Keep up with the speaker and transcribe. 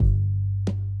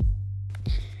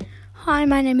Hi,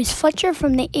 my name is Fletcher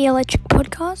from the Electric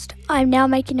podcast. I'm now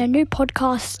making a new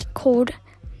podcast called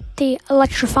the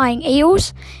Electrifying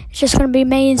Eels. It's just going to be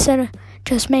me instead of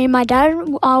just me and my dad.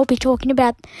 I'll be talking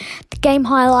about the game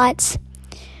highlights,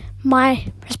 my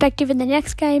perspective in the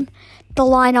next game, the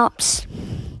lineups,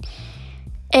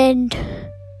 and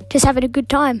just having a good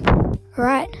time.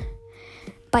 Alright,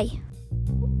 bye.